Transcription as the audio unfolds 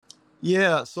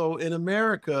Yeah. So in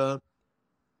America,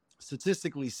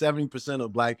 statistically, 70%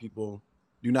 of Black people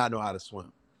do not know how to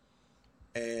swim.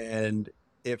 And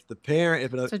if the parent,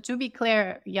 if a, So to be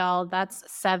clear, y'all, that's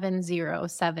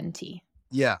 7070.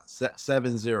 yeah,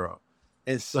 7-0.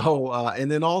 And so, and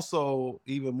then also,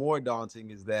 even more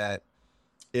daunting is that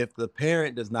if the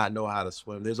parent does not know how to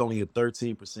swim, there's only a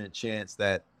 13% chance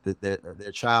that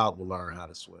their child will learn how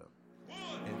to swim.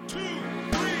 And 1, 2,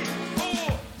 3,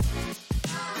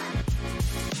 4.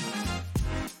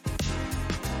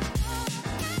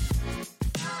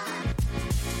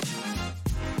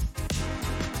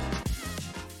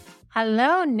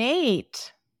 Hello,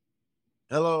 Nate.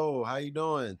 hello, how you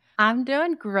doing? I'm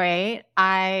doing great.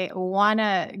 I want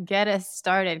to get us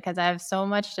started because I have so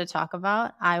much to talk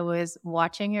about. I was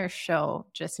watching your show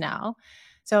just now.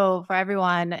 So, for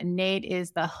everyone, Nate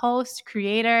is the host,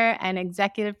 creator, and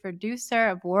executive producer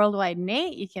of Worldwide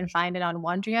Nate. You can find it on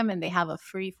Wondrium, and they have a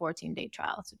free 14-day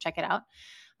trial. So, check it out.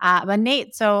 But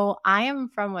Nate, so I am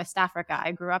from West Africa.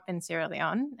 I grew up in Sierra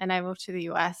Leone and I moved to the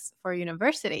US for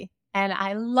university. And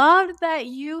I loved that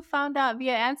you found out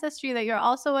via Ancestry that you're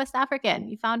also West African.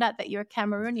 You found out that you're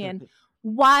Cameroonian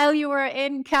while you were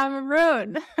in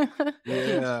Cameroon.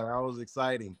 Yeah, that was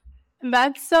exciting.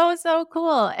 That's so, so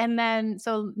cool. And then,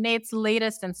 so Nate's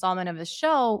latest installment of the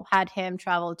show had him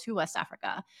travel to West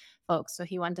Africa, folks. So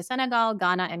he went to Senegal,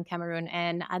 Ghana, and Cameroon.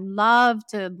 And I'd love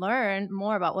to learn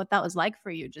more about what that was like for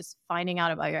you, just finding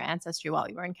out about your ancestry while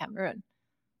you were in Cameroon.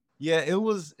 Yeah, it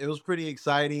was pretty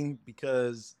exciting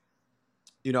because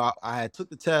I had took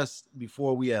the test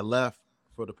before we had left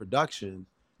for the production,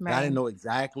 and I Right. didn't know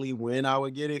exactly when I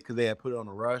would get it because they had put it on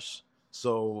a rush.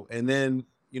 So, and then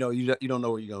you don't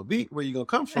know where you're gonna be, where you're gonna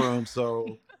come from.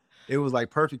 So, it was like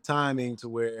perfect timing to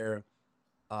where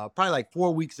probably like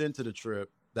 4 weeks into the trip,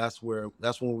 that's when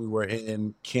we were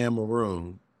in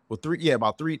Cameroon. Well,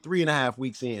 about three and a half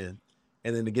weeks in,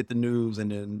 and then to get the news,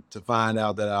 and then to find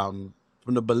out that I'm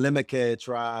from the Balimike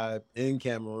tribe in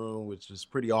Cameroon, which is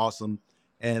pretty awesome.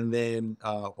 And then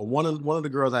one of the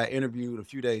girls I interviewed a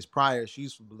few days prior,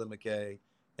 she's from Balimike,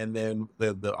 and then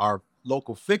the our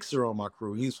local fixer on my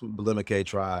crew, he's from Balimike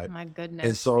tribe, My and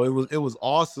goodness. so it was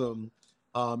awesome.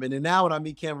 And then now when I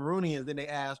meet Cameroonians, then they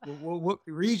ask, well, what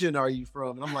region are you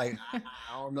from? And I'm like,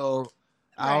 I don't know.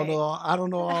 I don't Right. know. I don't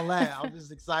know all that. I'm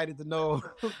just excited to know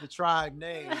the tribe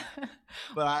name.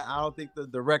 But I don't think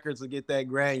the records will get that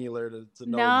granular to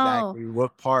know No. exactly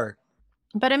what part.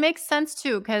 But it makes sense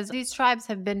too, because these tribes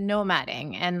have been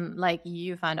nomading. And like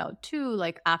you found out too,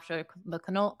 like after the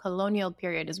colonial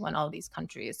period is when all these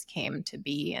countries came to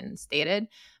be and stated.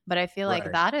 But I feel like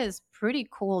Right. that is pretty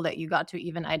cool that you got to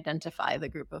even identify the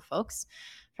group of folks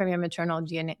from your maternal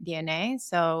DNA.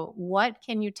 So, what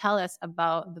can you tell us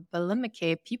about the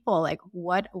Balimike people? Like,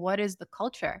 what is the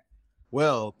culture?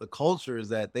 Well, the culture is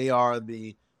that they are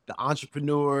the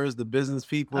entrepreneurs, the business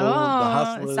people, the Oh, sounds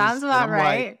hustlers. And about I'm like,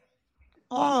 right.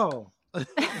 oh,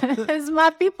 It's my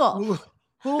people. who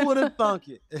who would have thunk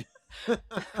it?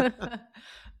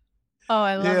 Oh,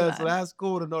 I love Yeah, so that. that's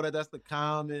cool to know that that's the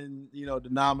common,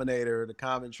 denominator, the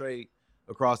common trait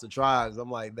across the tribes. I'm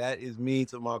like, that is me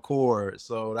to my core.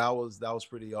 So that was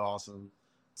pretty awesome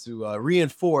to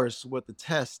reinforce what the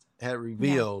test had Yeah.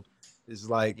 revealed. Is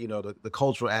like, the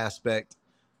cultural aspect,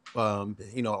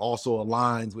 also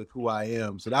aligns with who I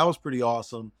am. So that was pretty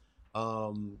awesome.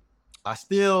 Um, I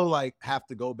still like have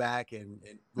to go back and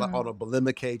on Mm, a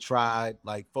Balimike tribe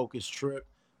like focus trip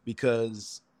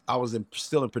because I was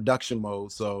still in production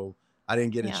mode, so I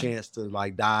didn't get a yeah. chance to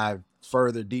like dive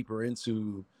further deeper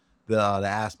into the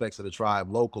aspects of the tribe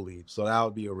locally. So that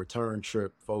would be a return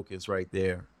trip focus right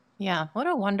there. Yeah. What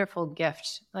a wonderful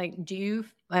gift. Like,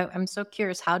 I'm so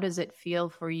curious, how does it feel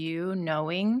for you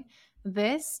knowing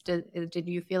this? Did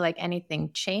you feel like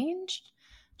anything changed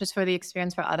just for the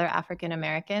experience for other African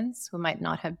Americans who might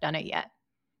not have done it yet?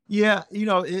 Yeah,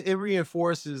 it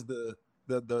reinforces the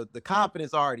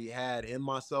confidence I already had in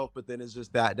myself, but then it's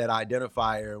just that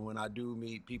identifier when I do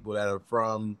meet people that are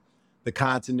from the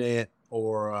continent,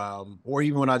 or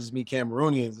even when I just meet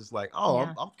Cameroonians, it's like, oh, I'm,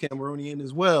 Yeah. I'm Cameroonian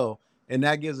as well, and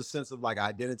that gives a sense of like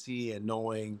identity and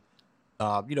knowing,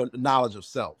 knowledge of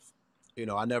self.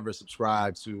 I never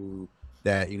subscribed to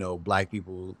that. Black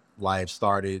people life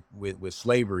started with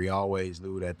slavery. I always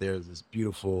knew that there's this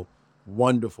beautiful,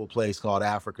 wonderful place called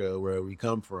Africa where we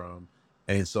come from,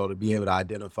 and so to be able to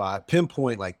identify,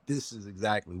 pinpoint, like this is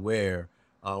exactly where.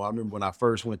 I remember when I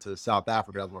first went to South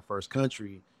Africa. That was my first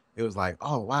country. It was like,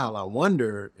 oh wow, I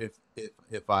wonder if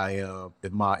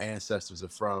my ancestors are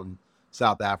from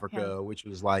South Yeah. Africa, which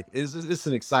was like, it's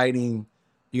an exciting,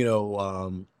 you know,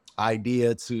 um,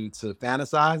 idea to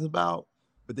fantasize about.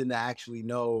 but then to actually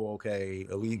know, okay,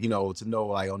 at least, to know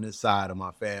like on this side of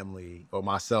my family or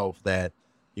myself that,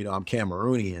 I'm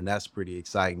Cameroonian, that's pretty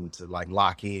exciting to like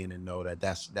lock in and know that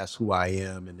that's who I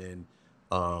am. And then,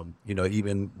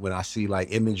 even when I see like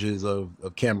images of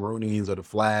Cameroonians or the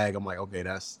flag, I'm like, okay,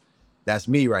 that's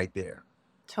me right there.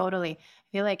 Totally. I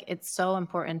feel like it's so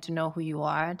important to know who you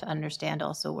are to understand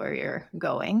also where you're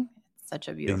going. It's such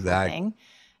a beautiful Exactly. thing.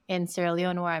 In Sierra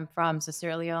Leone, where I'm from, so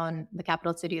Sierra Leone, the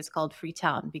capital city is called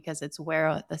Freetown because it's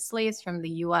where the slaves from the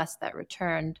US that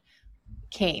returned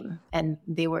came and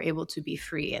they were able to be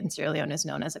free. And Sierra Leone is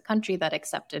known as a country that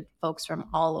accepted folks from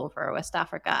all over West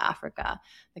Africa, Africa,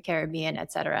 the Caribbean,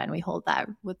 etc. And we hold that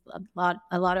with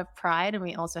a lot of pride. And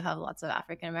we also have lots of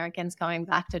African Americans coming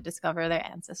back to discover their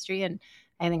ancestry. And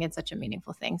I think it's such a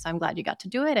meaningful thing. So I'm glad you got to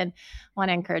do it and want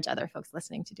to encourage other folks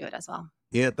listening to do it as well.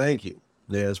 Yeah, thank you.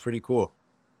 Yeah, it's pretty cool.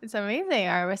 It's amazing.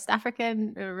 Our West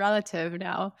African relative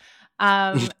now.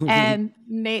 And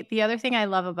Nate, the other thing I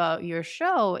love about your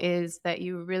show is that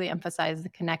you really emphasize the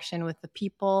connection with the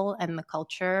people and the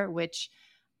culture, which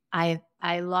I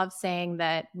love saying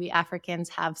that we Africans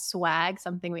have swag,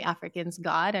 something we Africans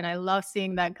got, and I love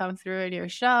seeing that come through in your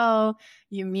show.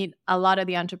 You meet a lot of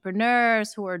the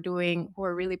entrepreneurs who are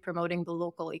really promoting the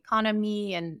local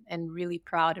economy and really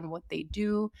proud in what they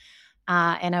do.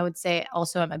 And I would say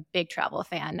also I'm a big travel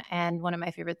fan. And one of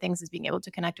my favorite things is being able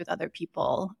to connect with other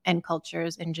people and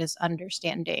cultures and just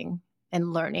understanding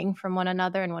and learning from one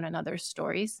another and one another's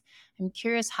stories. I'm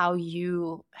curious how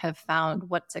you have found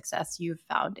what success you've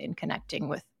found in connecting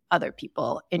with other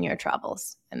people in your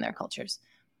travels and their cultures.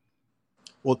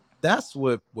 Well, that's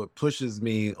what pushes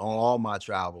me on all my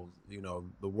travels.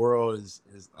 The world is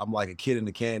I'm like a kid in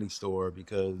the candy store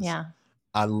because Yeah.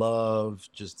 I love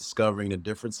just discovering the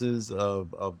differences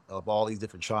of all these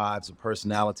different tribes and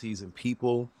personalities and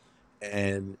people.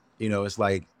 And it's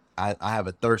like I have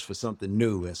a thirst for something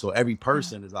new. And so Yeah. every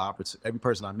person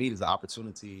I meet is an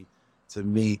opportunity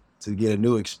to get a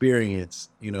new experience.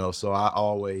 So I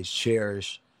always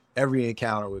cherish every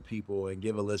encounter with people and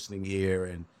give a listening ear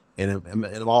and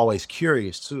I'm always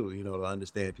curious too, to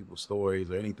understand people's stories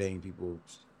or anything people,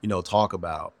 talk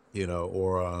about,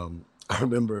 or I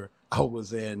remember I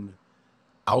was in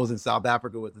South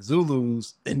Africa with the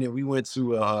Zulus, and then we went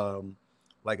to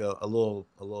like a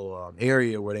little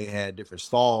area where they had different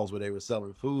stalls where they were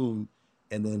selling food,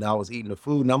 and then I was eating the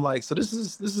food, and I'm like, so this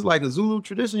is like a Zulu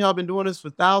tradition. Y'all been doing this for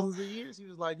thousands of years. He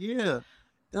was like, yeah,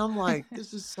 and I'm like,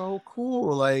 this is so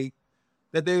cool, like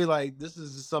that they like this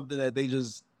is just something that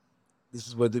this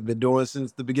is what they've been doing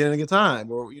since the beginning of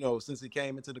time, or since it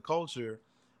came into the culture,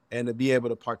 and to be able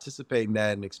to participate in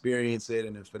that and experience it,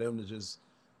 and then for them to just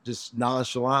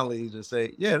nonchalantly just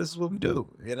say, "Yeah, this is what we do,"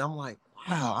 and I'm like,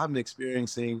 "Wow, I'm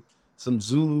experiencing some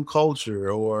Zulu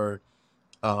culture," or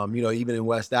even in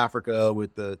West Africa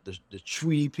with the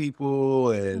Twi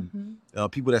people and Hmm.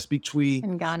 people that speak Twi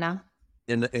In Ghana.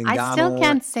 in I still Ghana.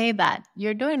 can't say that.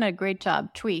 You're doing a great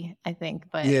job, Twee, I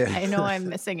think, but Yeah, I know I'm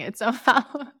missing it somehow.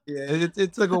 yeah,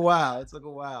 it took a while. It took a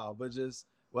while, but just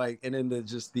like, and then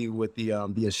the with the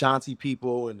Ashanti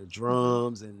people and the Mhm.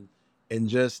 drums and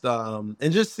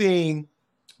just seeing,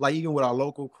 like, even with our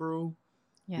local crew,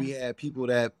 Yeah. we had people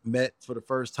that met for the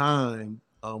first time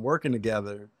working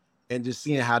together, and just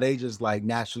seeing how they just like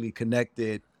naturally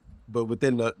connected, but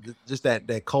within just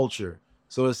that culture.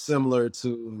 So it's similar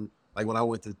to like when I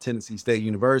went to Tennessee State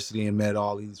University and met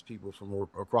all these people from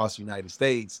across the United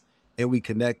States, and we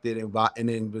connected and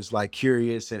then was like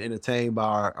curious and entertained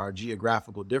by our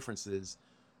geographical differences.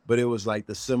 But it was like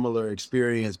the similar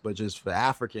experience, but just for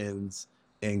Africans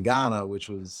in Ghana, which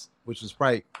was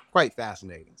quite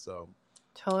fascinating. So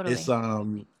it's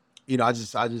Totally. I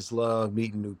just love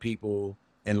meeting new people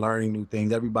and learning new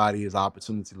things. Everybody is an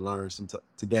opportunity to learn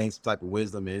to gain some type of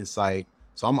wisdom and insight.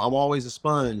 So I'm always a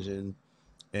sponge, and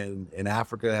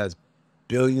Africa has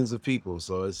billions of people,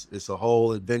 so it's a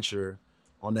whole adventure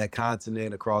on that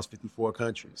continent across 54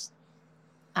 countries.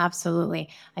 Absolutely.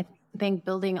 Think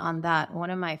building on that,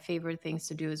 one of my favorite things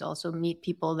to do is also meet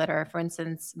people that are, for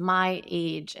instance, my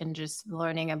age and just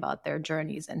learning about their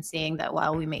journeys and seeing that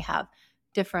while we may have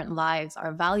different lives,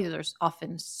 our values are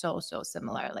often so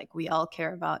similar. Like we all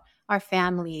care about our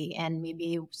family and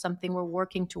maybe something we're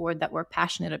working toward that we're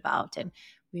passionate about. And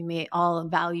we may all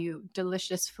value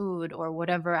delicious food or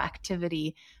whatever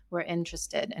activity we're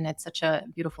interested. And it's such a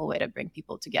beautiful way to bring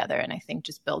people together. And I think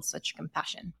just build such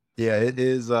compassion. Yeah, it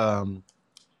is.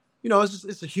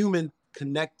 It's a human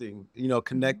connecting, Mhm.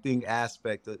 connecting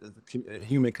aspect, a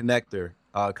human connector.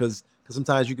 Because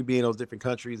sometimes you could be in those different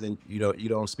countries and you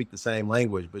don't speak the same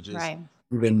language, but just Right.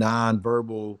 even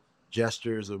nonverbal.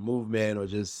 gestures or movement or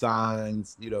just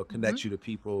signs, Mhm. connect you to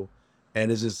people.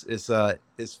 And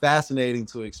it's fascinating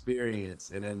to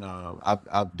experience. And then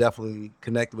I've definitely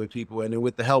connected with people, and then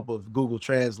with the help of Google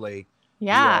Translate, we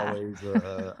Yeah. always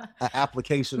a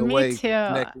application Me away from too.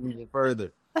 connecting even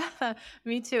further.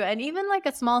 Me too. And even like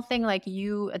a small thing like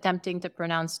you attempting to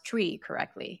pronounce tree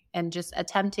correctly and just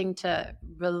attempting to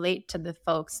relate to the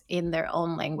folks in their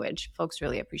own language. Folks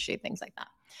really appreciate things like that.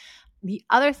 The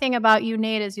other thing about you,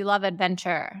 Nate, is you love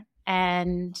adventure.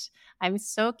 And I'm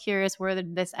so curious, where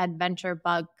did this adventure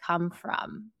bug come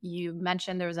from? You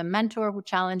mentioned there was a mentor who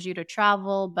challenged you to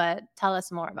travel, but tell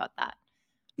us more about that.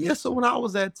 Yeah, so when I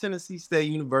was at Tennessee State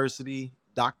University,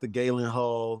 Dr. Galen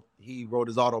Hull, he wrote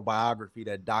his autobiography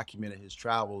that documented his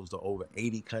travels to over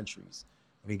 80 countries.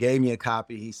 And he gave me a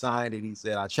copy. He signed it. He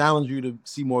said, "I challenge you to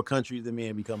see more countries than me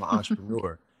and become an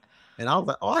entrepreneur." And I was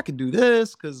like, "Oh, I could do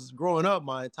this." Because growing up,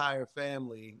 my entire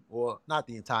family, well, not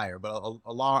the entire, but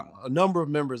a number of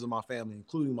members of my family,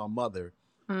 including my mother,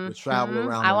 would travel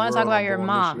around I the want to talk world about on your going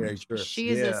missionary mom. trips.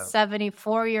 She's a Yeah.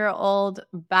 74-year-old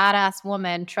badass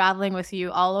woman traveling with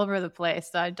you all over the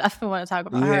place. So I definitely want to talk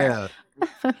about her. Yeah.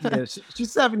 Yeah.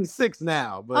 She's 76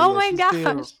 now, but Oh yeah, my she's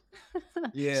still, gosh.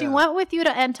 She yeah. went with you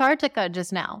to Antarctica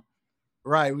just now.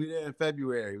 Right. We did in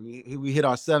February. We hit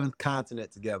our seventh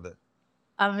continent together.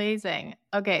 Amazing.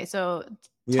 Okay, so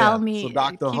tell Yeah. So me,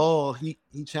 Dr. keep. Hull, he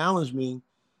challenged me,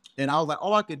 and I was like,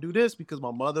 "Oh, I could do this," because my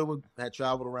mother had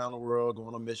traveled around the world,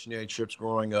 going on missionary trips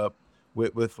growing up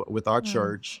with our Mm,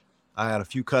 church. I had a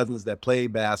few cousins that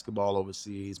played basketball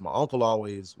overseas. My uncle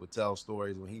always would tell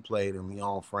stories when he played in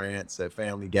Lyon, France, at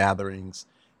family gatherings.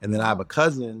 And then I have a wow.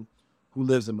 cousin who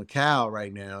lives in Macau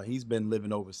right now. He's been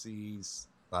living overseas,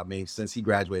 I mean, since he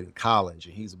graduated college,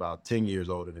 and he's about 10 years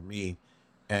older than me.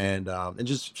 And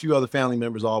just a few other family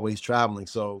members always traveling.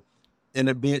 So, and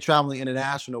it being traveling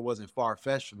international wasn't far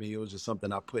fetched for me. It was just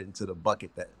something I put into the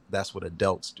bucket that's what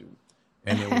adults do.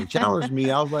 And then when he challenged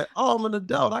me, I was like, "Oh, I'm an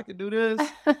adult. I can do this."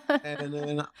 And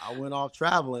then I went off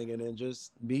traveling, and then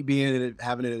just me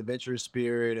having an adventurous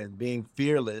spirit and being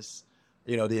fearless.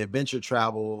 The adventure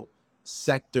travel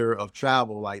sector of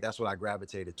travel, like that's what I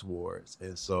gravitated towards.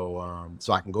 And so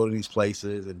I can go to these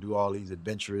places and do all these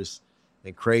adventurous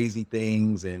and crazy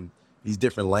things, and these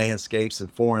different landscapes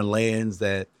and foreign lands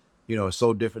that are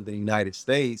so different than the United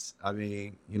States. I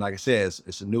mean, like I said,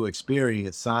 it's a new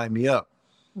experience. Sign me up.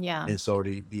 Yeah. And so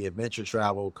the adventure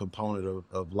travel component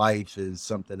of life is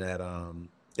something that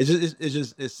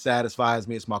it satisfies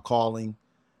me. It's my calling.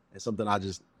 It's something I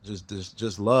just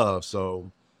love.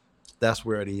 So that's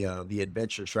where the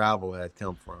adventure travel had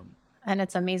come from. And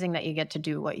it's amazing that you get to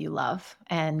do what you love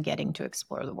and getting to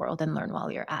explore the world and learn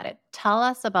while you're at it. Tell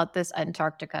us about this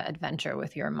Antarctica adventure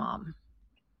with your mom.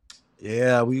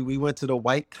 Yeah, we went to the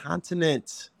White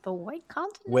Continent, The White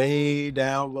Continent? way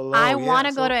down I below. want Yeah,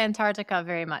 to go to so Antarctica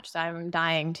very much, so I'm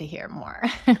dying to hear more.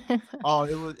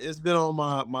 it's been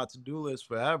on my to do list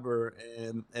forever.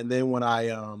 And then when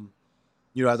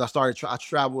as I started, I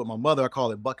travel with my mother. I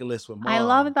call it bucket list with I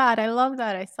love mom. that. I love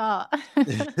that. I saw.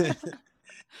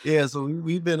 Yeah, so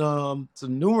we've been to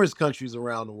numerous countries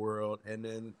around the world, and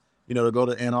then to go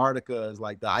to Antarctica is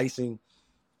like the icing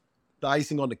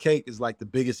on the cake is like the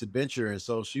biggest adventure. And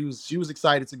so she was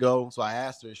excited to go. So I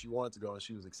asked her if she wanted to go, and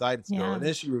she was excited to go. Yeah. And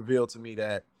then she revealed to me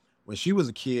that when she was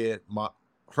a kid,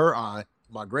 her aunt,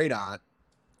 my great aunt,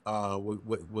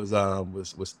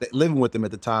 was living with them at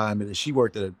the time, and then she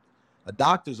worked at a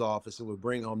doctor's office and would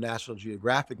bring home National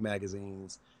Geographic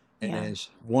magazines. And Yeah. then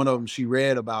one of them she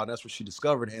read about, and that's what she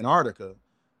discovered Antarctica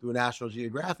through a National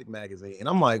Geographic magazine. And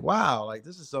I'm like, wow, like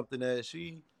this is something that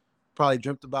she probably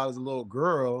dreamt about as a little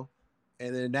girl,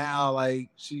 and then now like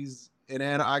she's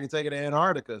I can take her to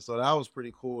Antarctica. So that was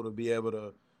pretty cool to be able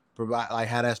to provide, like,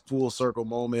 had that full circle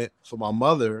moment for my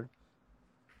mother.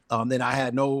 Then I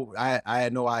had no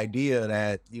idea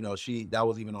that she that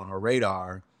was even on her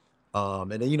radar.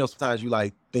 And then sometimes you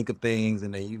like think of things,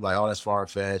 and then you like, oh, that's far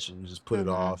fetched, and you just put it Hmm.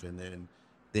 off. And then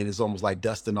it's almost like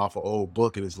dusting off an old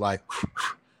book, and it's like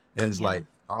and it's Yeah. like,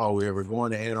 oh, we're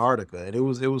going to Antarctica. And it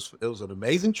was an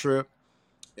amazing trip.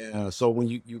 So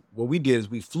when what we did is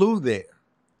we flew there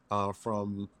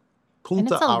from And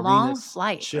it's Punta a long Arenas,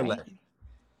 flight, Chile. right?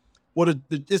 Well,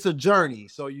 it's a journey.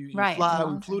 So you Right. A fly.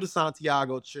 We long flew to journey.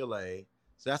 Santiago, Chile.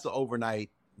 So that's an overnight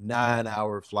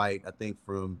 9-hour flight, I think,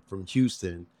 from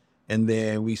Houston. And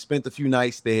then we spent a few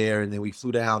nights there, and then we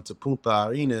flew down to Punta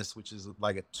Arenas, which is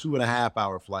like a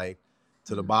 2.5-hour flight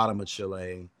to the Mm. bottom of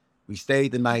Chile. We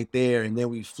stayed the night there, and then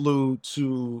we flew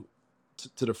to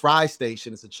the Fry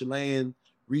Station. It's a Chilean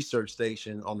research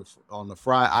station on the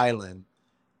Fry Island.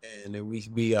 And then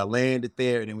we landed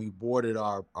there, and then we boarded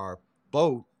our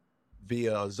boat,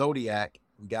 via Zodiac.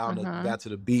 We Mhm. got to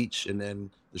the beach and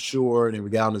then the shore, and then we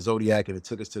got on the Zodiac, and it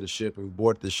took us to the ship, and we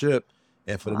boarded the ship.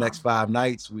 And for the next Wow. 5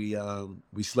 nights, we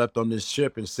slept on this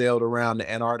ship and sailed around the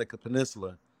Antarctica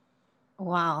Peninsula.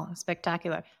 Wow,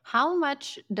 spectacular. How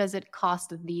much does it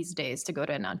cost these days to go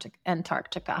to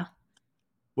Antarctica?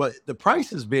 Well, the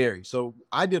prices vary. So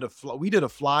we did a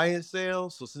fly-in sale.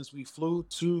 So since we flew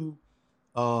to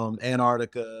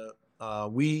Antarctica,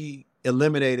 we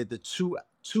eliminated the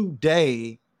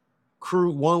two-day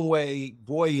crew one-way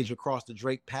voyage across the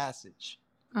Drake Passage.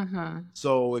 Mhm.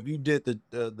 So if you did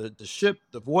the ship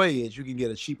the voyage, you can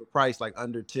get a cheaper price, like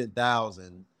under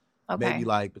 10,000, maybe Okay.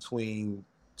 like between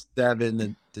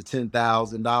to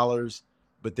 $10,000.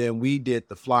 But then we did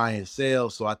the flying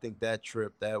sail, so I think that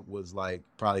trip that was like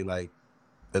probably like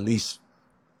at least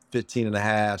 15 and a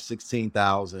half,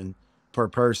 16,000 per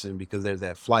person because there's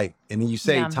that flight. And then you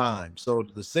save Yeah. time. So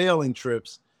the sailing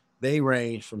trips, they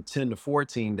range from 10 to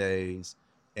 14 days.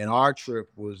 And our trip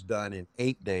was done in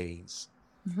 8 days.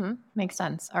 Makes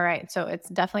sense. All right. So it's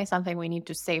definitely something we need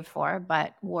to save for,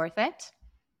 but worth it?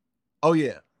 Oh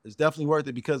yeah, it's definitely worth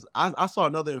it because I saw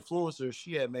another influencer.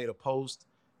 She had made a post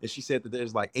and she said that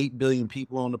there's like 8 billion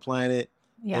people on the planet,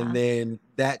 and Yeah. then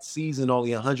that season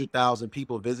only 100,000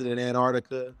 people visited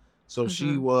Antarctica. So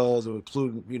she Mhm. was,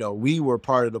 including, we were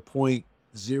part of the point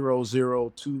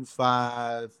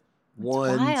 0.00251 It's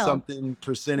wild. something Wow.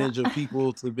 percentage of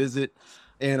people to visit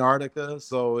Antarctica.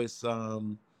 So it's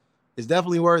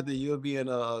definitely worth it. You'll be in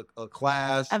a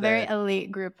class A very that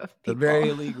elite group of a very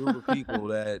people. elite group of people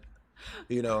that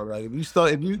like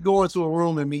if you go into a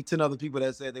room and meet 10 other people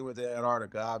that said they went to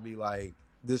Antarctica, I'll be like,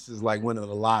 this is like winning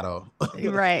the lotto.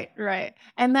 Right, right.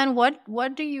 And then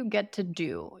what do you get to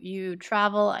do? You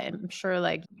travel, I'm sure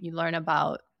like you learn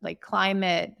about like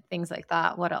climate, things like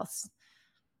that. What else?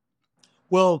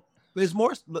 Well, there's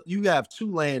more. You have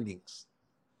two landings.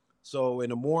 So in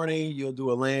the morning, you'll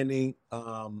do a landing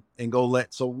and go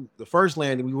let. So the first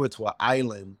landing, we went to an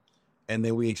island, and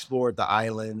then we explored the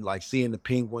island, like seeing the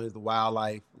penguins, the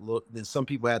wildlife. Look, then some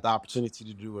people had the opportunity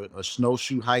to do a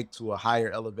snowshoe hike to a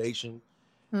higher elevation.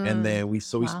 And Mm, then we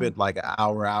wow. spent like an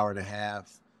hour and a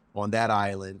half on that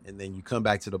island, and then you come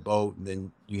back to the boat, and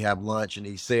then you have lunch, and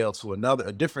you sail to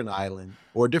a different island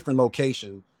or a different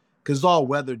location because it's all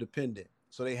weather dependent.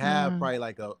 So they have Mm, probably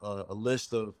like a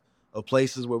list of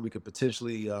places where we could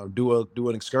potentially do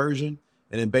an excursion,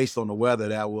 and then based on the weather,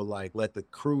 that will like let the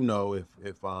crew know if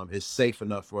it's safe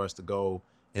enough for us to go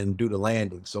and do the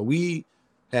landing. So we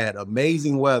had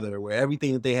amazing weather where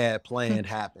everything that they had hmm. planned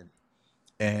happened.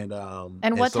 And And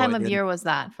and what so time and of then year was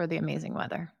that for the amazing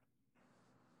weather?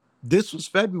 this was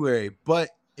February, but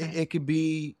Right. it could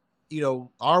be,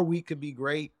 our week could be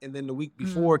great, and then the week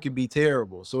before it Mm, could be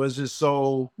terrible. So it's just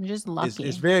so you're just it's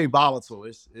lucky. very volatile.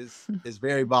 It's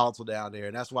very volatile down there,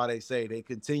 and that's why they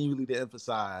continually to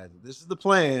emphasize this is the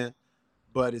plan,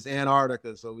 but it's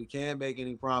Antarctica, so we can't make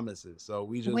any promises. So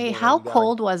we just Wait, gonna how we gotta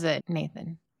cold was it,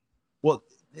 Nathan? well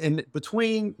in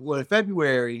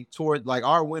February toward like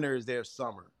our winter is their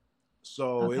summer,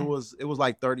 so Okay. it was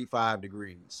like 35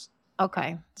 degrees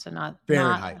Okay. So not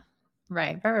Fahrenheit.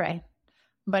 right, very right.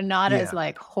 But not as Yeah.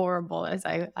 like horrible as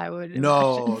I would imagine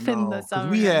No, in the no, because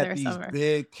we summer, had their these summer.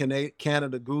 big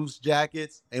Canada Goose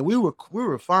jackets, and we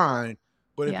were fine.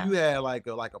 But if Yeah. you had like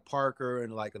a Parker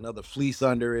and like another fleece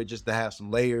under it, just to have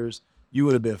some layers, you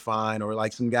would have been fine. Or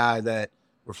like some guys that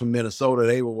were from Minnesota,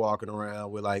 they were walking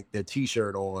around with like their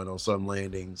T-shirt on some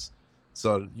landings.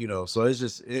 So so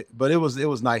but it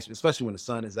was nice, especially when the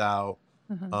sun is out.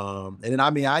 Mhm. And then I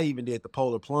mean, I even did the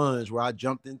polar plunge where I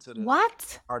jumped into the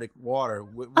What? Arctic water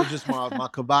with just my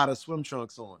Kavada swim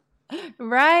trunks on.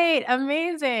 Right,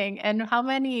 amazing. And how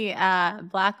many,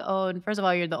 Black-owned first of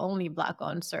all, you're the only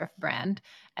Black-owned surf brand,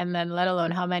 and then let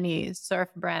alone how many surf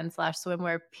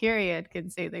brands/swimwear period can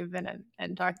say they've been in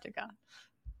Antarctica.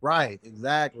 Right,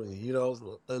 exactly. It's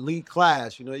elite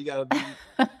class. You got to be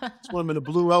swimming the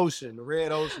blue ocean. The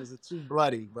red oceans are too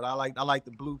bloody, but I like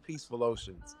the blue peaceful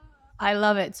oceans. I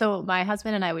love it. So my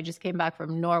husband and I, we just came back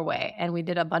from Norway and we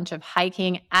did a bunch of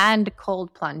hiking and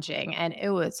cold plunging, and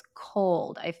it was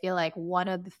cold. I feel like one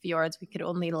of the fjords we could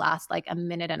only last like a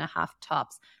minute and a half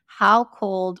tops. How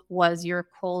cold was your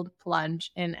cold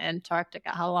plunge in Antarctica?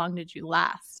 How long did you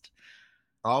last?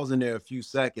 I was in there a few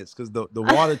seconds because the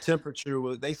water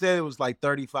temperature they said it was like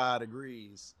 35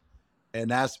 degrees, and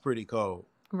that's pretty cold.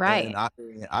 And Right.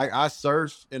 I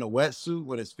surf in a wetsuit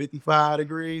when it's 55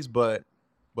 degrees, but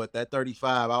that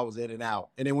 35, I was in and out.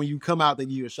 And then when you come out, they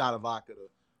give you a shot of vodka to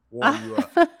warm you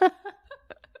up.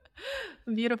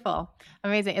 Beautiful.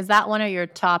 Amazing. Is that one of your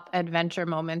top adventure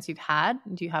moments you've had?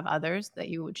 Do you have others that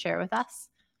you would share with us?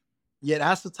 Yeah,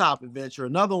 that's the top adventure.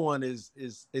 Another one is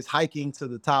hiking to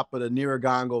the top of the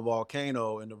Nyiragongo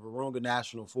volcano in the Virunga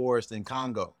National Forest in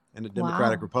Congo, in the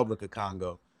Democratic Wow. Republic of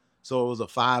Congo. So it was a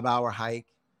 5 hour hike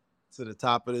to the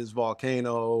top of this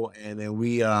volcano, and then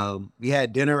we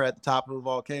had dinner at the top of the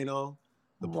volcano.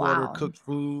 The porter Wow. cooked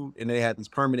food, and they had these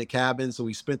permanent cabins. So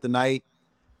we spent the night,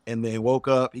 and then woke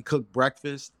up. He cooked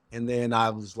breakfast, and then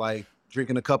I was like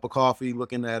drinking a cup of coffee,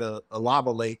 looking at a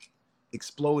lava lake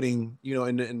exploding, in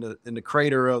the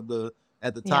crater of the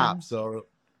at the Yeah. top. So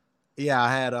yeah,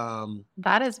 I had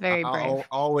That is very I brave.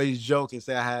 always joke and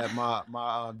say I had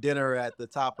my dinner at the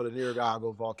top of the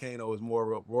Nyiragongo volcano is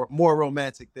more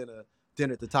romantic than a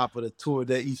dinner at the top of the Tour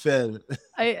de Eiffel.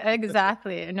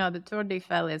 Exactly. No, the Tour de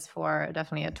Eiffel is for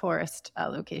definitely a tourist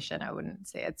location. I wouldn't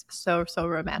say it's so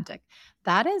romantic.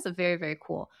 That is very very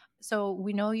cool. So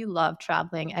we know you love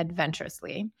traveling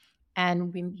adventurously,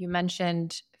 and you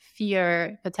mentioned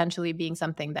fear potentially being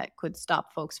something that could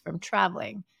stop folks from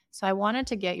traveling. So I wanted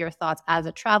to get your thoughts as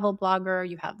a travel blogger.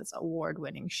 You have this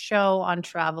award-winning show on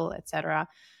travel, etc.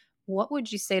 What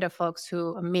would you say to folks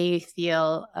who may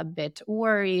feel a bit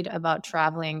worried about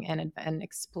traveling and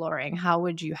exploring? How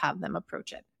would you have them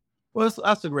approach it? Well,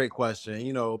 that's a great question.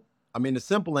 I mean, the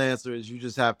simple answer is you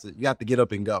have to get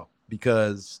up and go,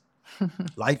 because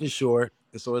life is short.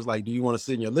 And so it's like, do you want to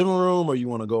sit in your living room, or you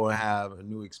want to go and have a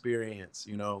new experience?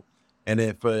 And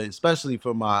then especially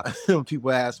for my when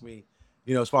people ask me,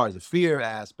 as far as the fear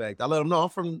aspect, I let them know I'm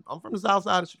from the south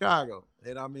side of Chicago.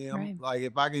 And I mean, I'm Right. like,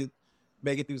 if I could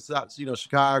make it through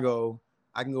Chicago,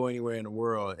 I can go anywhere in the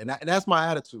world. And that's my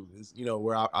attitude is,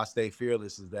 where I stay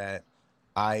fearless, is that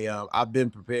I've been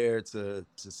prepared to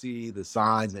see the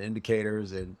signs and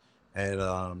indicators, and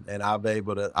I've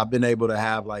been able to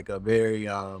have like a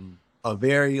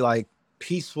very like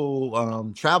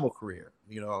peaceful travel career.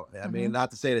 I mean, Mhm. not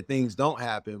to say that things don't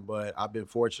happen, but I've been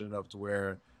fortunate enough to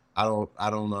where I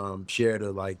don't share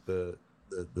the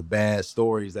bad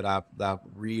stories that I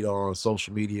read on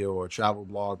social media or travel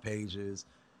blog pages,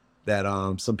 that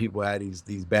some people had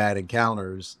these bad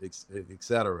encounters,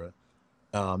 etc.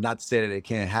 Not to say that it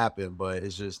can't happen, but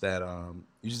it's just that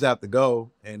you just have to go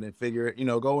and then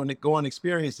go and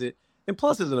experience it. And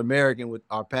plus, as an American with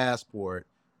our passport,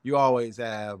 you always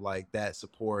have like that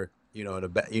support. If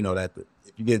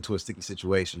you get into a sticky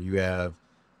situation, you have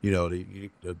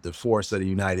the force of the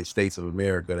United States of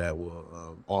America that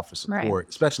will offer Right. support,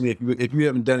 especially if you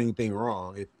haven't done anything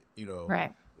wrong.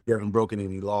 Right. If you haven't broken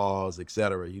any laws,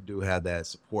 etc. You do have that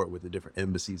support with the different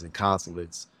embassies and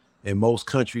consulates in most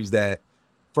countries that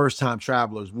first time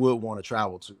travelers would want to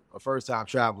travel to. A first time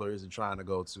traveler isn't trying to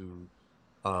go to,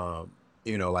 um,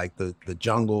 like the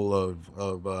jungle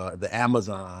of the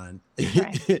Amazon.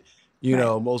 Right.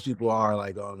 Right. Most people are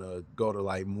like gonna go to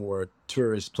like more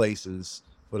tourist places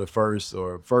for the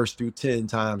first few 10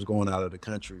 times going out of the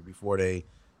country before they,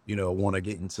 want to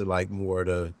get into like more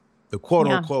the quote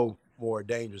Yeah. unquote more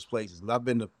dangerous places. And I've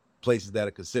been to places that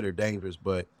are considered dangerous,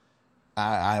 but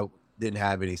I didn't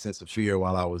have any sense of fear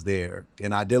while I was there,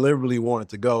 and I deliberately wanted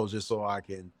to go just so I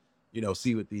can,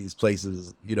 see what these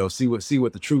places, see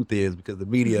what the truth is, because the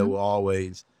media Mhm. will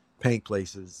always paint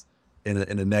places in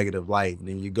a negative light, and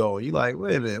then you go and you're like,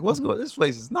 wait a minute, what's going? This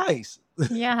place is nice.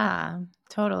 Yeah,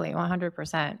 totally,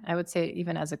 100%. I would say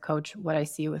even as a coach, what I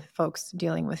see with folks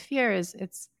dealing with fear is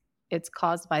it's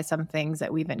caused by some things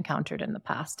that we've encountered in the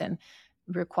past and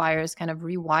requires kind of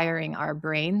rewiring our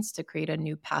brains to create a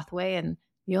new pathway. And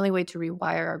the only way to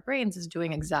rewire our brains is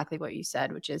doing exactly what you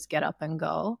said, which is get up and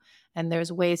go. And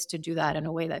there's ways to do that in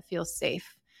a way that feels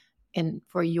safe in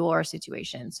for your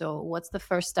situation. So what's the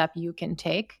first step you can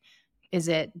take? Is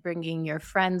it bringing your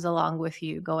friends along with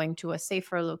you, going to a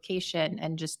safer location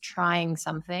and just trying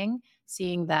something,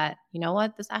 seeing that, you know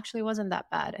what, this actually wasn't that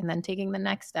bad, and then taking the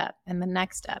next step and the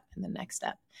next step and the next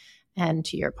step. And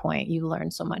to your point, you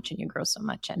learn so much and you grow so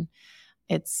much. And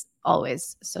it's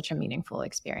always such a meaningful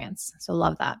experience. So,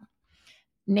 love that.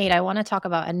 Nate, I want to talk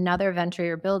about another venture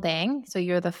you're building. So,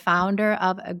 you're the founder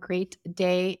of A Great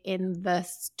Day in the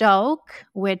Stoke,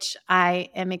 which I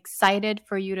am excited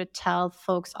for you to tell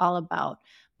folks all about.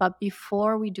 But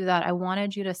before we do that, I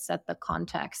wanted you to set the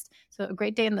context. So, A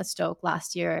Great Day in the Stoke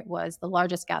last year was the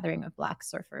largest gathering of Black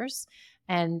surfers.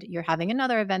 And you're having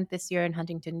another event this year in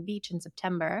Huntington Beach in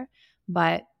September.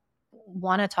 But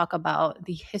want to talk about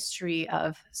the history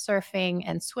of surfing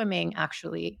and swimming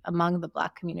actually among the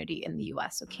Black community in the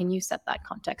US. So, can you set that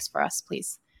context for us,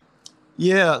 please?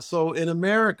 Yeah. So in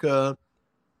America,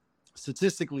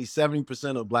 statistically,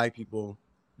 70% of Black people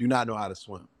do not know how to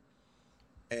swim,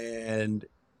 and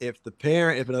if the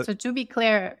parent, if So, to be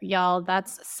clear, y'all,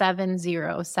 that's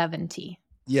 7070.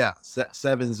 yeah,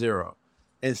 7-0.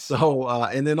 And so,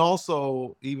 and then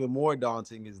also even more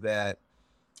daunting is that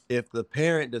if the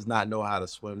parent does not know how to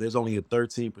swim, there's only a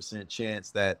 13%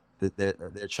 chance that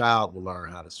their child will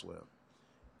learn how to swim.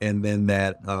 And then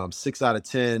that 6 out of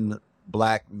 10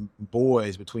 black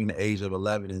boys between the age of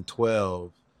 11 and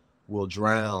 12 will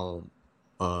drown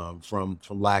from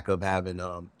lack of having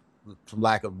from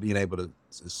lack of being able to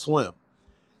swim.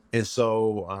 And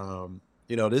so,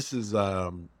 this is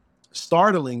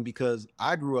startling because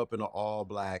I grew up in an all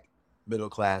black middle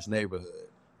class neighborhood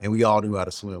and we all knew how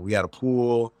to swim. We had a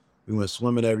pool, we went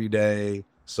swimming every day.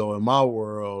 So in my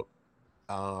world,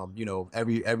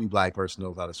 every black person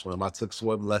knows how to swim. I took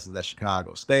swimming lessons at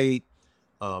Chicago State.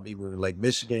 Even in Lake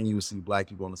Michigan, you would see black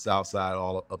people on the south side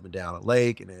all up and down the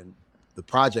lake. And then the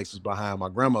projects was behind my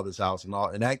grandmother's house and all.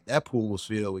 And that pool was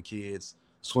filled with kids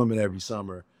swimming every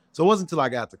summer. So it wasn't until I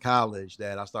got to college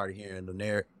that I started hearing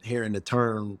the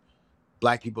term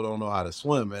black people don't know how to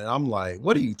swim. And I'm like,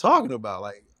 what are you talking about?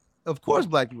 Like, of course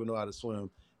black people know how to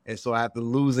swim. And so after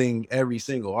losing every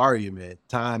single argument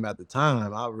time after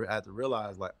time, had to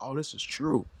realize like, oh, this is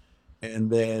true. And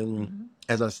then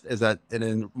Mhm. and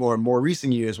then more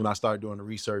recent years when I started doing the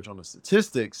research on the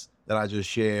statistics that I just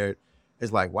shared,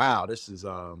 it's like, wow, this is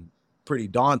pretty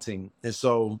daunting. And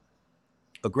so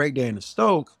a great day in the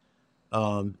Stoke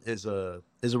is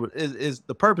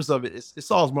the purpose of it is it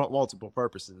solves multiple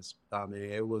purposes. I mean,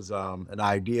 it was an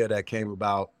idea that came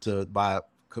about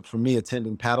from me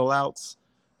attending paddle outs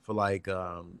for like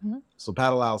Mhm. so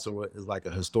paddle outs is like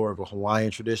a historical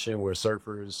Hawaiian tradition where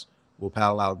surfers will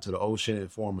paddle out into the ocean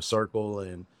and form a circle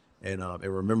and in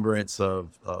remembrance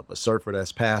of a surfer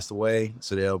that's passed away.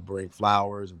 So they'll bring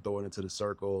flowers and throw it into the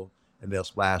circle and they'll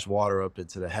splash water up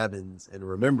into the heavens in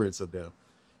remembrance of them.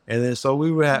 And then so I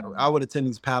Mm. would attend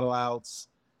these paddle outs,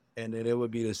 and then it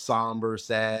would be the somber,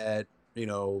 sad,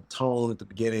 tone at the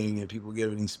beginning, and people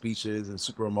giving these speeches and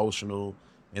super emotional.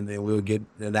 And then we would get,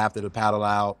 and after the paddle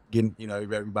out, getting,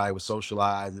 everybody would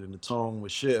socialize, and then the tone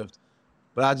would shift.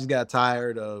 But I just got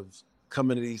tired of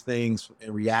coming to these things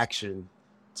in reaction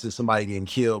to somebody getting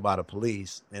killed by the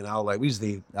police. And I was like, we just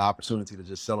need the opportunity to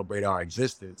just celebrate our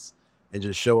existence and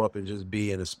just show up and just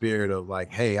be in the spirit of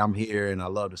like, hey, I'm here and I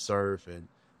love to surf and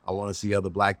I want to see other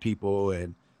black people.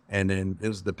 And then it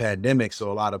was the pandemic,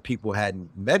 so a lot of people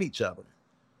hadn't met each other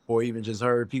or even just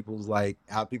heard people's like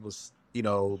how people,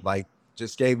 like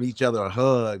just gave each other a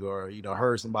hug or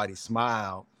heard somebody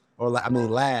smile or I mean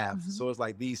laugh. Mhm. So it's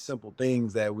like these simple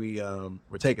things that we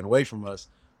were taken away from us.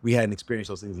 We hadn't experienced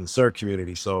those things in the surf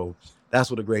community. So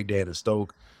that's what a great day in the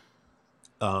Stoke.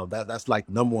 That's like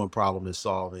the number one problem is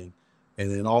solving, and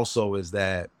then also is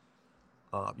that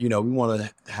we want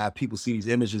to have people see these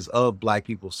images of black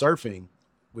people surfing,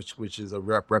 which is a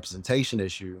representation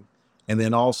issue, and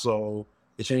then also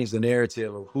it changed the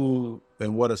narrative of who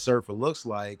and what a surfer looks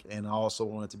like, and I also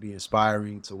want it to be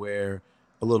inspiring to where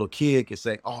a little kid can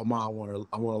say, "Oh, mom, I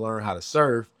want to learn how to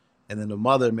surf," and then the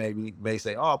mother may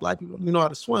say, "Oh, black people, you know how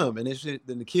to swim," and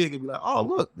then the kid can be like, "Oh,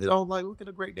 look, like look at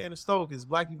a great day in the Stoke, it's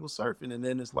black people surfing," and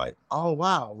then it's like, "Oh,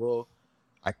 wow, well."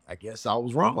 I guess I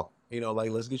was wrong.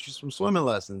 Like let's get you some swimming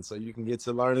lessons so you can get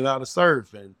to learning how to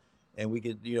surf and we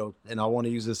could, and I want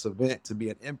to use this event to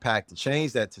be an impact to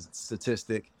change that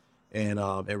statistic and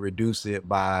reduce it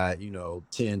by,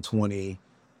 10, 20,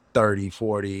 30,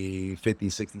 40, 50,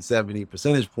 60, 70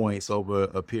 percentage points over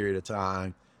a period of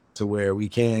time to where we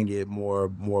can get more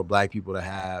black people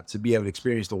to be able to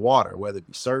experience the water, whether it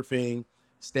be surfing,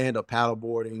 stand-up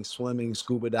paddleboarding, swimming,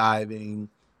 scuba diving,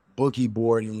 boogie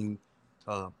boarding,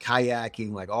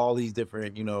 kayaking, like all these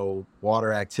different,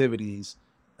 water activities,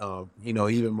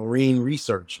 even marine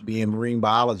research, being marine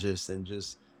biologists and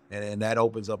just, and that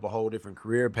opens up a whole different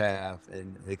career path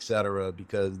and et cetera,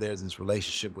 because there's this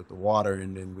relationship with the water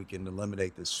and then we can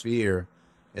eliminate this fear.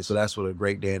 And so that's what a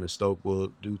great day in the Stoke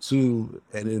will do too.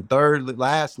 And then thirdly,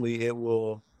 lastly, we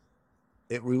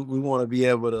want to be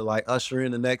able to like usher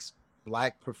in the next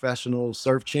black professional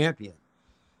surf champion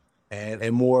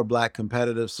and more black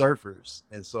competitive surfers.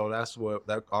 And so that's what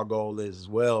our goal is as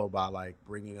well by like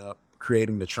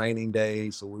creating the training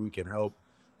days so we can help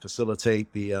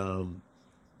facilitate the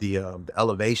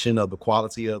elevation of the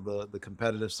quality of the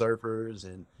competitive surfers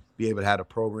and be able to have a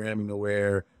programming to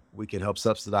where we can help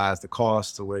subsidize the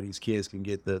cost to where these kids can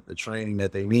get the training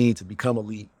that they need to become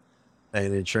elite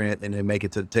and then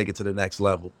take it to the next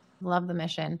level. Love the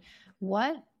mission.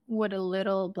 What would a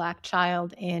little black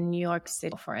child in New York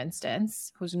City, for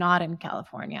instance, who's not in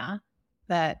California,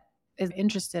 that is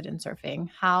interested in surfing,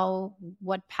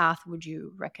 what path would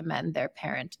you recommend their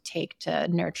parent take to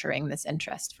nurturing this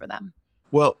interest for them?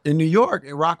 Well, in New York,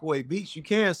 in Rockaway Beach, you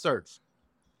can surf.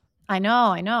 I know,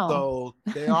 I know. So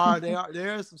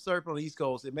there is some surf on the East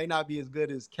Coast. It may not be as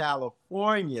good as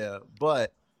California,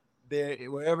 but there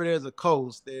wherever there's a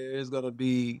coast, there is going to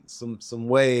be some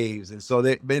waves, and so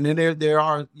there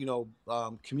are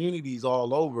communities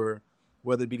all over,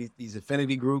 whether it be these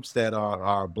affinity groups that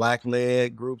are black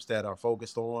led groups that are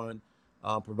focused on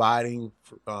providing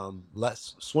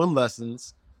less swim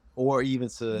lessons or even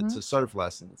Mhm. to surf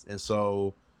lessons, and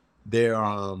so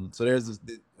there's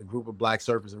a group of black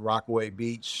surfers in Rockaway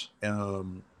Beach.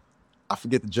 I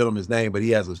forget the gentleman's name, but he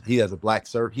has a black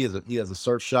surf he has a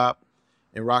surf shop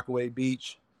in Rockaway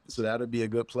Beach. So that'll be a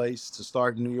good place to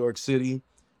start in New York City.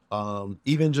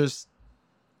 Even just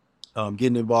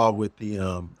getting involved with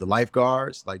the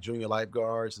lifeguards, like junior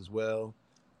lifeguards as well,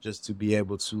 just to be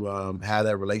able to have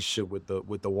that relationship with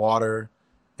the water,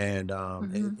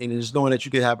 Mhm. and just knowing that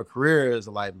you could have a career as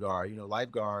a lifeguard.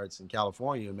 Lifeguards in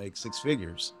California make six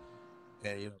figures,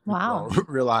 and people Wow. don't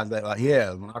realize that. Like,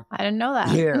 yeah, I didn't know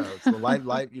that. yeah. So life, I'm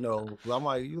like,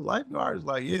 you lifeguards,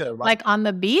 like, yeah, Like, on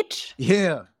the beach?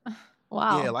 yeah, yeah,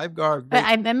 Wow. lifeguards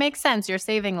make That makes sense, you're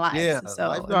saving yeah, lives,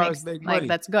 so it lifeguards makes make like, money.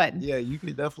 that's good. Yeah, you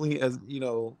could definitely, as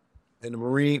in the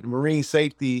marine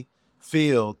safety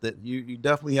field, that you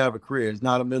definitely have a career. It's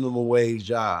not a minimum wage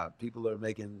job. People are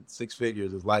making six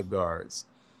figures as lifeguards,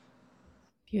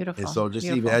 and Beautiful, so just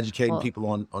even beautiful. educating Well,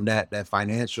 people on that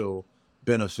financial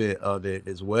benefit of it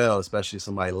as well, especially if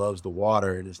somebody loves the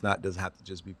water and it's not doesn't have to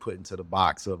just be put into the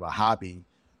box of a hobby,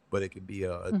 but it could be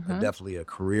a mhm. definitely a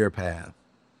career path.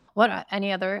 What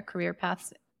any other career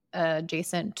paths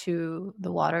adjacent to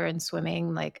the water and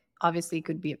swimming? Like, obviously, you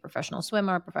could be a professional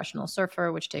swimmer, a professional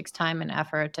surfer, which takes time and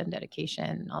effort and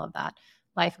dedication, all of that.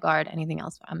 Lifeguard, anything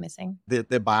else I'm missing?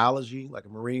 Their biology, like a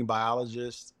marine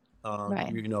biologist,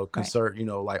 Right, right.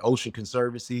 like ocean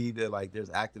conservancy. They're like there's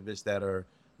activists that are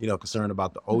concerned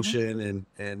about the Mhm, ocean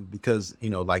and because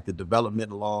like the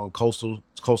development along coastal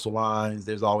lines.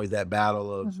 There's always that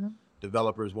battle of mhm,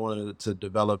 developers wanting to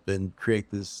develop and create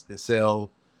this sell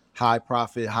high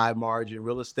profit, high margin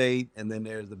real estate, and then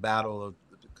there's the battle of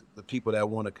the people that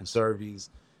want to conserve these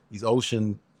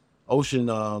ocean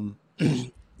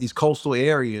these coastal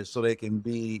areas so they can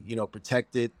be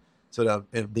protected so that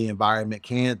if the environment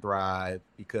can thrive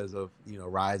because of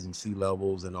rising sea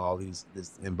levels and all this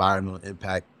environmental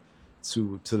impact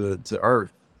to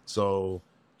earth. So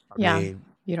I yeah, mean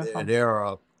there, beautiful. there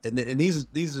are and these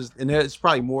is and there's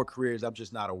probably more careers I'm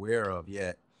just not aware of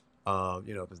yet,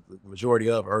 because the majority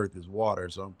of earth is water,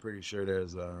 so I'm pretty sure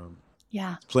there's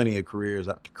Yeah. plenty of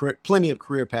plenty of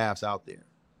career paths out there.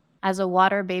 As a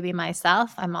water baby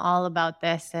myself, I'm all about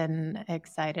this and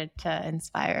excited to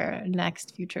inspire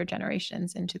next future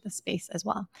generations into the space as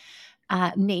well.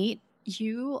 Nate,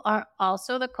 you are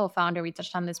also the co-founder. We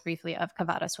touched on this briefly of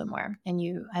Kavada Swimwear, and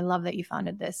I love that you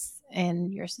founded this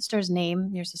in your sister's name.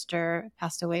 Your sister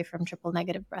passed away from triple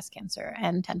negative breast cancer,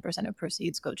 and 10% of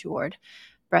proceeds go toward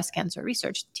breast cancer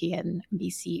research,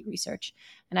 TNBC research.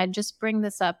 And I just bring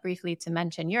this up briefly to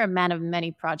mention you're a man of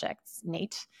many projects,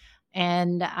 Nate.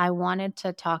 And I wanted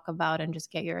to talk about and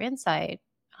just get your insight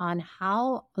on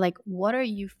how, like, what are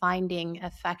you finding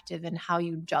effective in how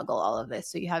you juggle all of this?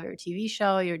 So you have your TV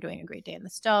show, you're doing A Great Day in the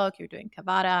Stoke, you're doing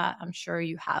Kavada. I'm sure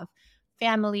you have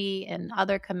family and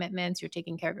other commitments. You're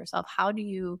taking care of yourself. How do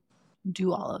you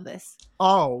do all of this?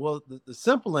 Oh, well, the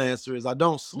simple answer is I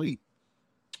don't sleep.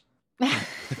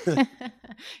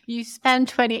 You spend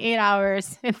 28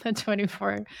 hours in the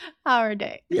 24-hour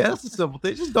day. Yeah, that's a simple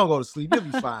thing. Just don't go to sleep. You'll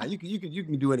be fine. You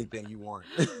can do anything you want.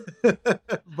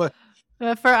 But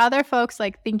But for other folks,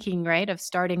 like thinking, right, of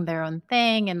starting their own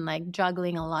thing and like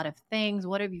juggling a lot of things,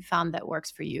 what have you found that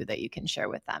works for you that you can share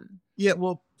with them? yeah,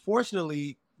 well,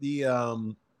 fortunately,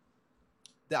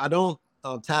 I don't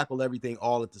tackle everything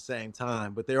all at the same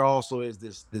time, but there also is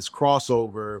this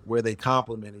crossover where they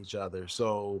complement each other.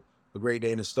 So the Great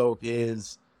Dane of Stoke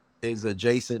is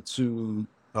adjacent to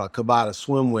Kabata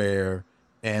swimwear,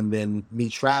 and then me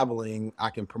traveling, I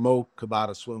can promote Kabata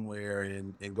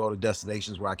swimwear and go to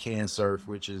destinations where I can surf,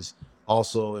 which is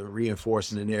also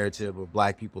reinforcing the narrative of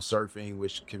Black people surfing,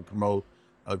 which can promote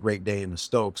a Great Day in the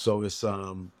Stoke. So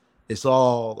it's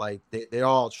all like they're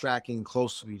all tracking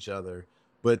close to each other,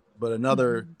 but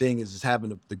another Mhm. thing is just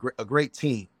having a great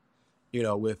team.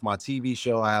 With my TV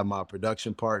show, I have my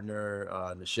production partner,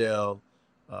 Nichelle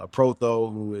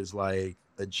Protho, who is like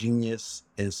a genius.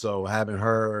 And so having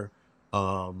her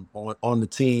on the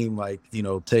team, like,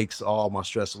 takes all my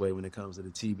stress away when it comes to the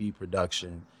TV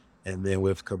production. And then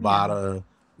with Yeah. Kabata,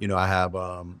 I have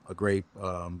a great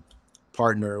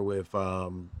partner with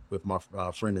my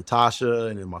friend Natasha,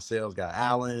 and then my sales guy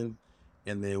Alan.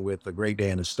 And then with the Great Day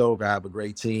in the Stoke, I have a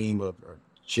great team of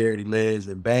Charity lives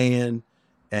in Band,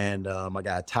 and my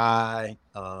guy Ty,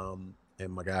 and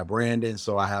my guy Brandon.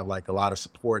 So I have like a lot of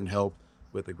support and help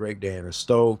with a great Dan or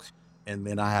Stoke. And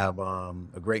then I have a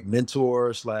great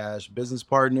mentor slash business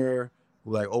partner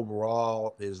who like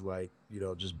overall is like,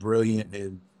 just brilliant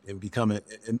in becoming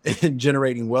in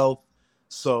generating wealth.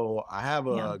 So I have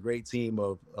Yeah. a great team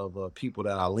of people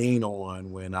that I lean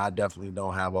on when I definitely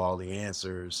don't have all the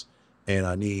answers and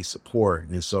I need support.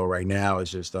 And so right now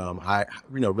it's just I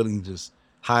really just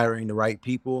hiring the right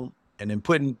people and then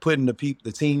putting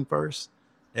the team first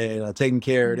and taking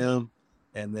care of Mm. them.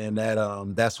 And then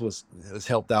that's what's has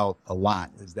helped out a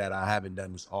lot is that I haven't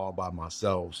done this all by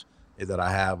myself. Is that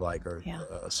I have like Yeah.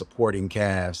 a supporting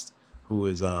cast who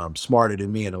is smarter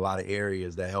than me in a lot of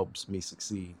areas that helps me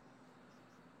succeed.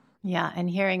 Yeah, and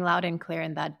hearing loud and clear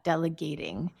in that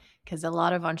delegating, because a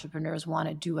lot of entrepreneurs want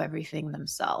to do everything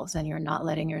themselves, and you're not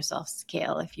letting yourself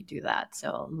scale if you do that.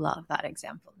 So, love that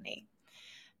example, Nate.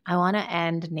 I want to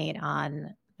end, Nate,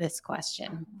 on this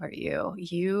question for you.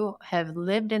 You have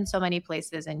lived in so many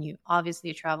places and you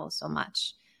obviously travel so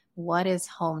much. What is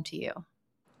home to you?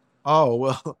 Oh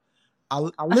well,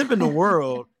 I live in the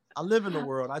world. I live in the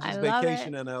world. I I just love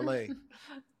vacation it. in LA.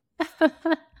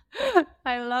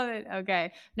 I love it.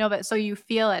 Okay. No, but so you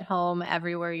feel at home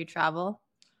everywhere you travel?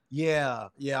 Yeah,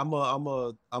 yeah. I'm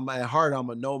at heart. I'm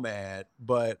a nomad,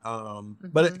 but Hmm.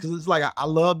 because it's like I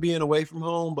love being away from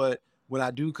home. But when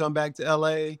I do come back to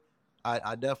LA,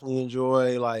 I definitely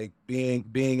enjoy like being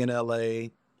in LA.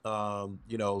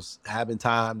 Having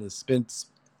time to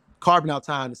carving out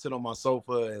time to sit on my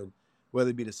sofa and whether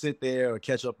it be to sit there or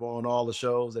catch up on all the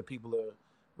shows that people are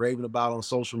raving about on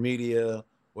social media,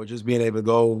 or just being able to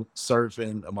go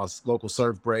surfing at my local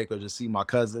surf break, or just see my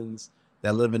cousins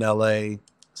that live in LA.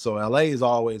 So LA is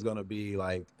always going to be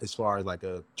like, as far as like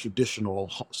a traditional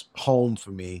home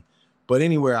for me. But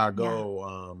anywhere I Yeah.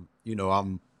 go,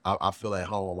 I feel at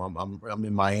home. I'm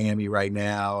in Miami right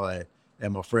now at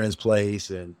my friend's place,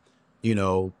 and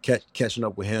catching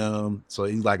up with him. So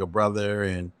he's like a brother,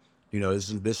 and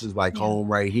this is like Yeah. home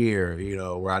right here.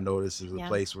 Where I know this is a Yeah.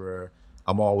 place where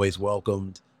I'm always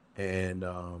welcomed, and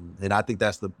I think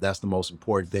that's the most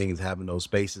important thing is having those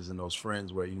spaces and those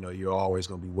friends where you're always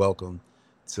going to be welcome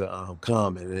to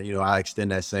come. And then, I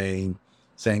extend that same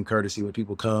courtesy when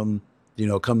people come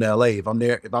to LA. If I'm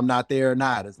there, if I'm not there or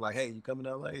not, it's like, hey, you coming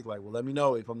to LA? It's like, well, let me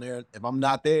know if I'm there. If I'm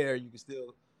not there, you can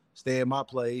still stay at my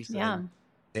place Yeah.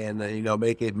 and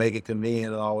make it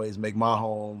convenient and always make my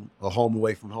home a home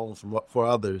away from home for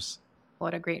others.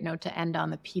 What a great note to end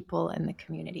on, the people and the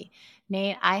community.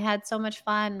 Nate, I had so much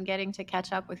fun getting to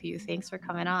catch up with you. Thanks for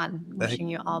coming on. Thank, Wishing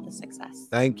you all the success.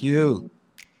 thank you.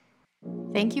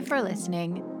 Thank you for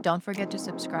listening. Don't forget to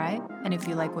subscribe. And if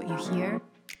you like what you hear,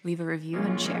 leave a review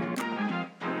and share.